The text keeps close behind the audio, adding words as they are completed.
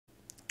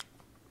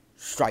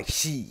Strike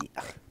shit.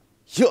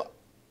 Yeah.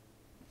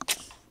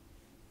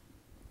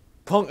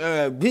 Punk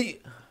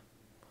beat.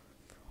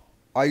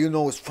 All you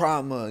know is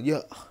trauma, yeah.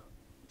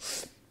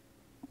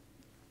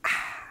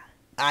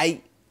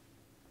 You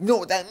know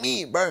what that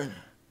mean, bro?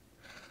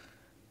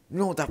 You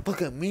know what that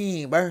fucking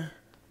mean, bro?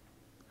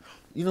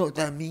 You know what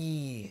that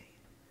mean?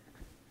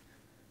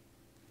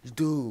 You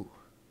do.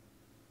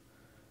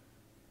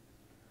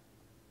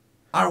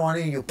 I don't want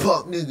any of you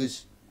punk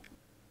niggas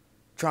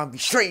trying to be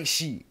straight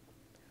shit.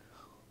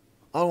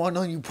 I don't want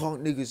none of you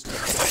punk niggas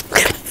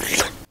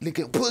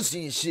licking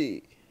pussy and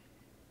shit.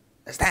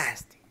 That's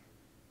nasty.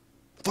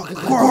 Fucking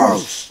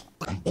gross.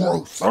 Fucking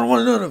gross. I don't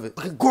want none of it.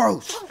 Fucking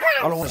gross.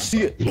 I don't want to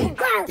see it.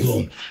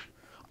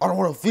 I don't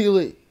want to feel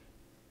it.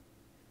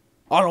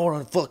 I don't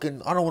want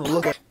to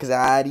look at it. Cause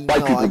I already know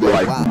I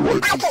get wild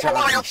bitches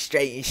trying to be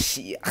straight and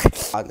shit.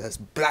 All those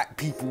black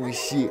people and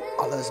shit.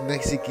 All those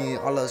Mexican,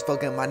 all those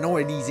fucking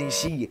minorities and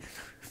shit.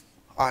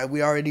 Alright,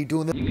 we already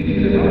doing the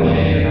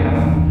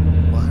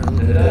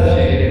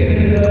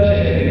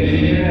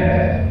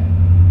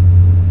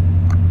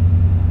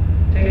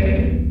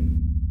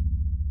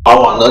I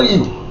want all of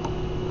you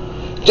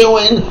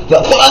doing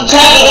the thug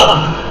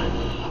shaker.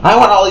 I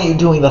want all of you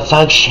doing the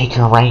thug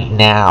shaker right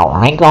now.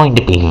 I'm going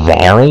to be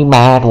very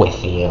mad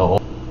with you.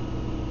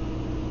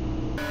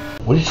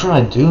 What are you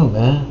trying to do,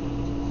 man?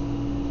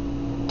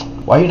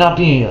 Why are you not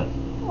being a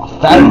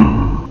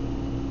faggot?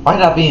 Why are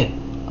you not being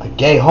a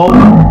gay homo?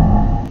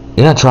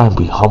 You're not trying to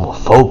be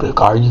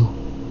homophobic, are you?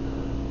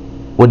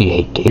 What, do you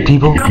hate gay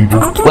people?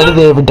 What have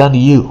they ever done to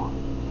you?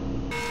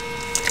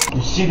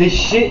 You see this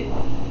shit?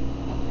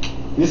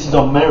 This is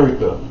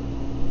America.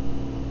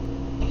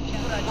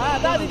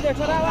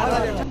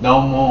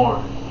 No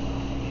more.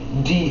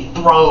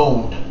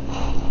 Dethroned.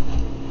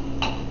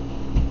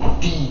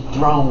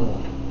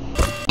 Dethroned.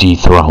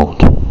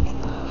 Dethroned.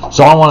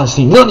 So I want to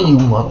see none of you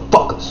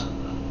motherfuckers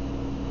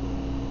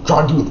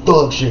try to do the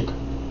thug shit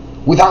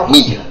without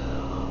me.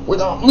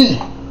 Without me.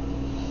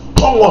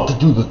 I want to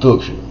do the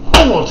thug shit.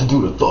 I want to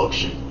do the thug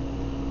shit.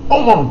 I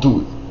want to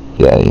do it.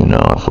 Yeah, you know,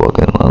 I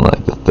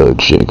like the thug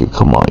shaker.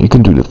 Come on, you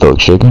can do the thug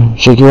shaker.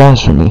 Shake your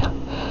ass for me.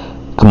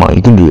 Come on,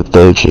 you can do the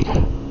thug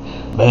shaker.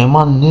 Man,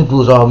 my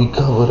nipples all be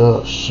covered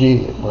up.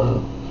 Shit,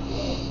 bro.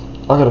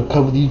 I gotta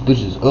cover these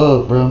bitches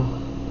up, bro.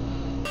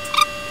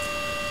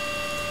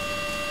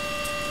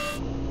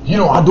 You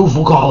know I do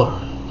full collar.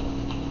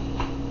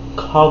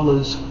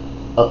 Collars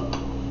up.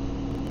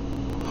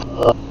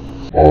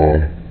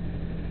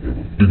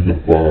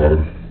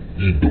 Dignified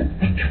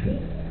individual.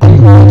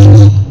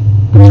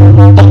 Don't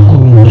fuck with me,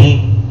 man.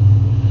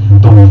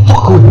 Don't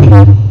fuck with me.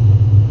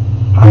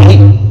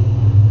 Alright?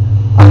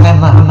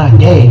 I'm not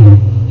gay.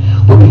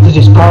 But because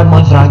it's Pride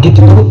Month and I get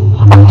to do it,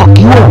 I'll fuck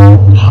you up.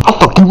 I'll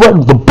fuck you right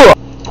with the butt.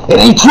 It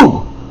ain't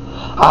true.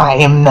 I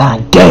am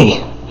not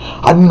gay.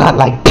 I do not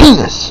like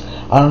penis.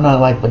 I do not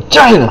like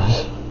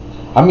vaginas.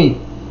 I mean,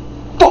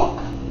 fuck.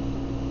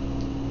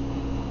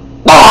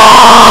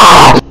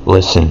 Ah!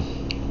 Listen,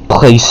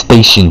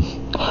 PlayStation.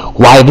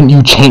 Why haven't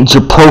you changed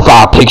your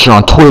profile picture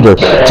on Twitter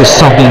to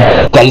something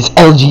that is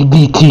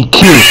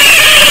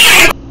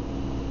LGBTQ?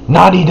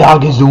 Naughty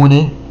Dog is doing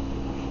it.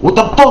 What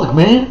the fuck,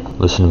 man?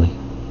 Listen to me.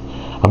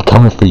 I'm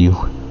coming for you.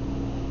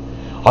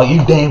 All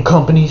you damn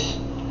companies,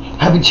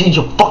 haven't changed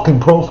your fucking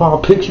profile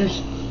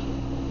pictures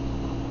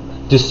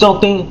to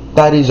something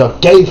that is a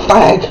gay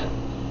fag.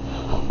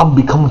 I'm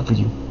be coming for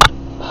you.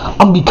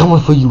 I'm be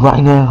coming for you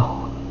right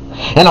now.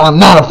 And I'm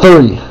not a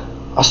furry.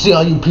 I see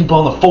all you people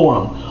on the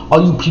forum.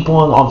 All you people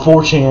on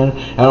 4chan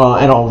and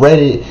on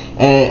Reddit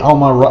and on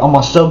my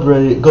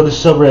subreddit, go to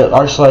subreddit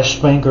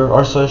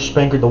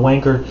r/spanker the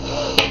wanker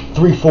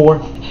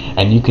 34,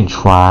 and you can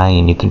try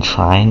and you can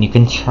try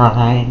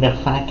to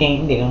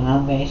fucking do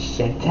all this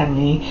shit to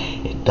me.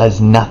 It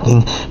does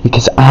nothing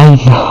because I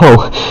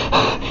know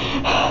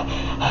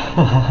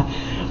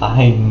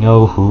I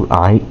know who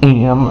I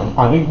am.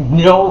 I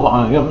know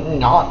I am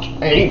not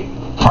a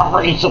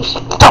furry, so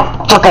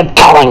stop fucking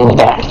telling me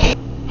that.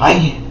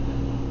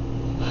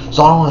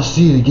 So I don't want to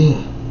see it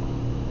again.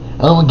 I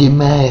don't want to get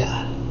mad.